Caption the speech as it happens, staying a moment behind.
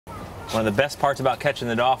one of the best parts about catching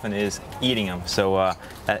the dolphin is eating them. So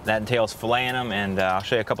that entails filleting them, and I'll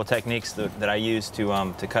show you a couple techniques that I use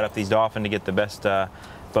to cut up these dolphin to get the best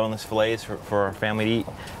boneless fillets for our family to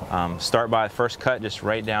eat. Start by the first cut, just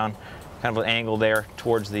right down, kind of an angle there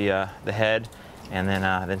towards the head, and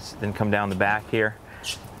then come down the back here.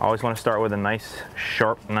 I always want to start with a nice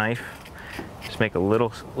sharp knife. Just make a little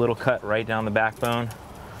cut right down the backbone,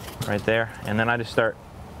 right there, and then I just start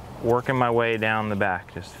working my way down the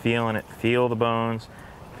back, just feeling it, feel the bones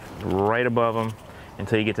right above them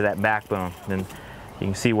until you get to that backbone. Then you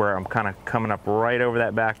can see where I'm kind of coming up right over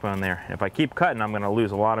that backbone there. If I keep cutting, I'm going to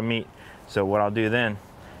lose a lot of meat. So what I'll do then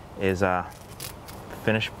is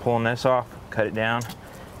finish pulling this off, cut it down,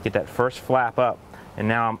 get that first flap up, and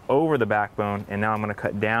now I'm over the backbone, and now I'm going to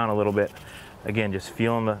cut down a little bit. Again, just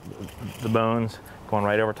feeling the bones going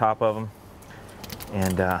right over top of them,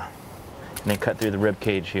 and then cut through the rib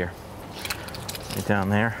cage here, right down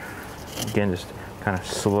there. Again, just kind of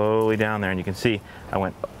slowly down there, and you can see I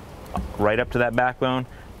went right up to that backbone,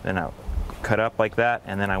 then I cut up like that,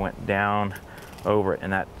 and then I went down over it,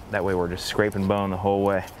 and that way we're just scraping bone the whole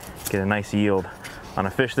way. Get a nice yield. On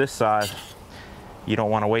a fish this size, you don't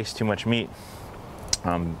want to waste too much meat.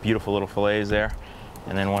 Beautiful little fillets there.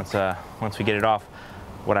 And then once we get it off,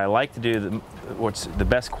 what I like to do, what's the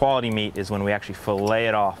best quality meat is when we actually fillet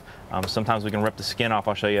it off. Sometimes we can rip the skin off.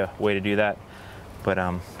 I'll show you a way to do that. But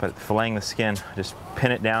filleting the skin, just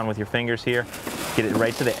pin it down with your fingers here, get it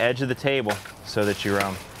right to the edge of the table so that you're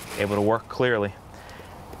able to work clearly.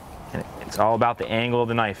 And it's all about the angle of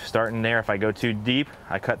the knife. Starting there, if I go too deep,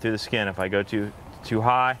 I cut through the skin. If I go too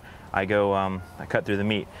high, I cut through the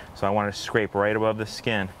meat. So I want to scrape right above the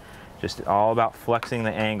skin. Just all about flexing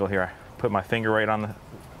the angle here. I put my finger right on the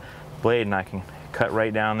blade and I can cut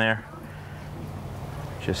right down there.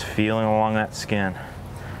 Just feeling along that skin.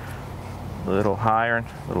 A little higher,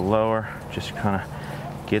 a little lower, just kind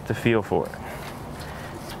of get the feel for it.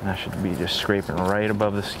 And I should be just scraping right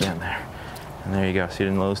above the skin there. And there you go. See, I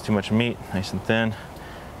didn't lose too much meat, nice and thin,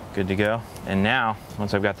 good to go. And now,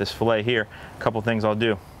 once I've got this fillet here, a couple things I'll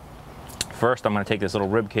do. First, I'm going to take this little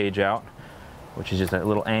rib cage out, which is just a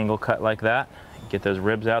little angle cut like that. Get those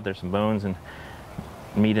ribs out. There's some bones and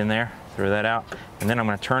meat in there. Throw that out. And then I'm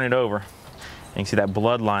going to turn it over. And you can see that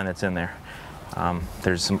blood line that's in there.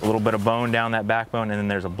 There's a little bit of bone down that backbone, and then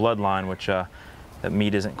there's a blood line, which that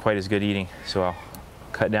meat isn't quite as good eating. So I'll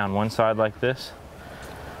cut down one side like this,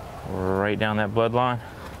 right down that blood line,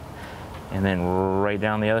 and then right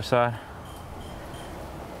down the other side.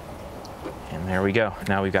 And there we go.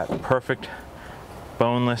 Now we've got perfect,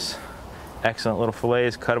 boneless, excellent little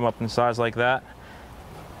fillets. Cut them up in size like that,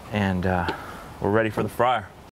 and we're ready for the fryer.